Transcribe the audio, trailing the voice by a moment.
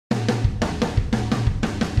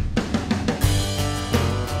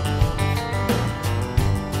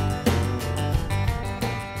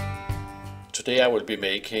Today I will be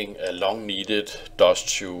making a long needed dust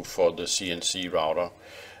tube for the CNC router,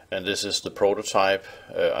 and this is the prototype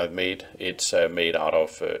I've made. It's made out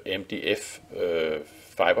of MDF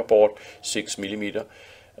fiberboard, 6mm,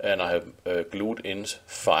 and I have glued in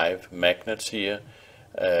 5 magnets here,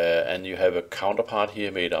 and you have a counterpart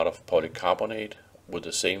here made out of polycarbonate with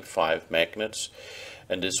the same 5 magnets,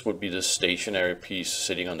 and this would be the stationary piece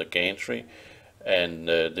sitting on the gantry. And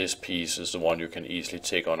this piece is the one you can easily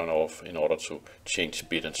take on and off in order to change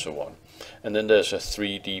bit and so on. And then there's a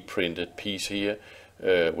 3D printed piece here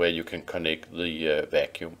where you can connect the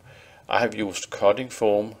vacuum. I have used cutting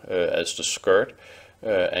foam as the skirt,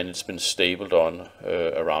 and it's been stapled on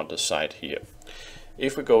around the side here.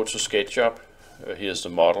 If we go to SketchUp, here's the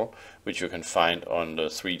model, which you can find on the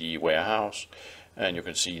 3D warehouse, and you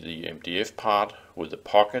can see the MDF part with the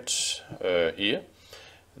pockets here,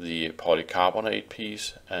 the polycarbonate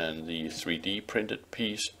piece and the 3D printed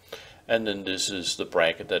piece, and then this is the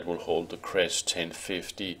bracket that will hold the Crest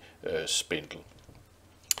 1050 spindle.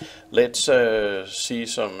 Let's see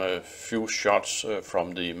some few shots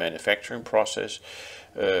from the manufacturing process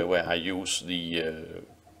where I use the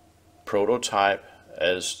prototype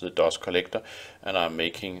as the dust collector, and I'm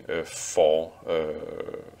making 4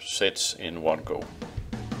 sets in one go.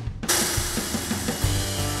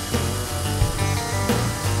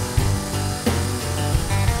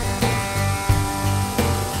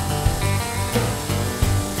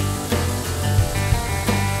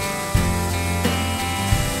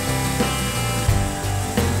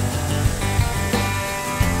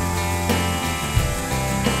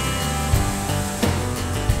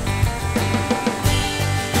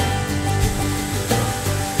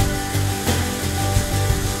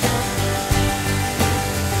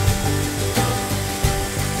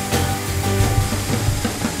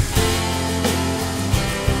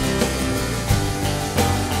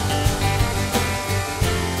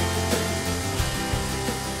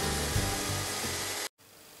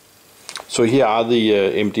 So here are the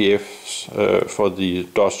MDFs for the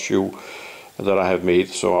dust tube that I have made.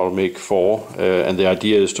 So I'll make 4, and the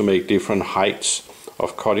idea is to make different heights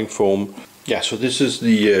of cutting foam. Yeah, so this is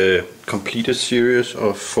the completed series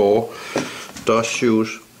of 4 dust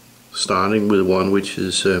tubes, starting with one which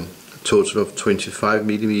is a total of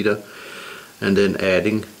 25mm, and then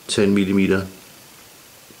adding 10mm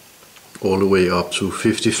all the way up to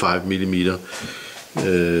 55mm.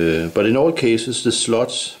 But in all cases the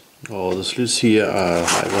slots or the slits here are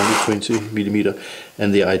only 20mm,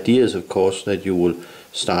 and the idea is of course that you will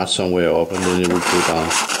start somewhere up and then it will go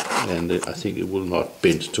down, and I think it will not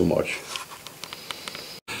bend too much.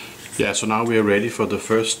 Yeah, so now we are ready for the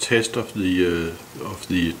first test of the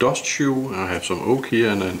dust tube. I have some oak here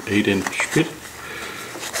and an 8-inch bit.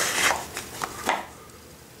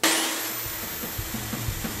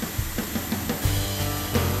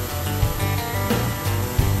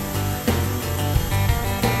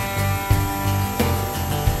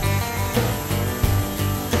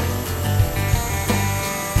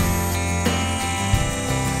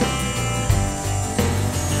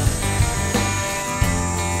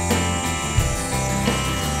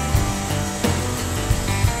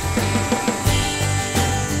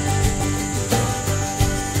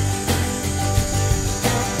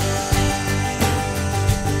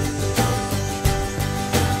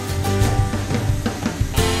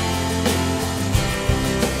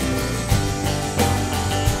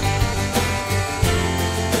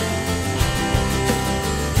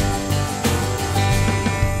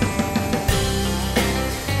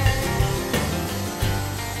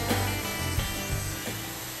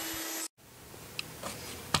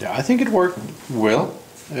 Yeah, I think it worked well.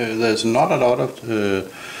 There's not a lot of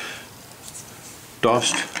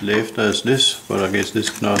dust left as this, but I guess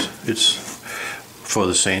this not. It's for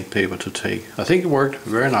the sandpaper to take. I think it worked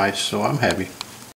very nice, so I'm happy.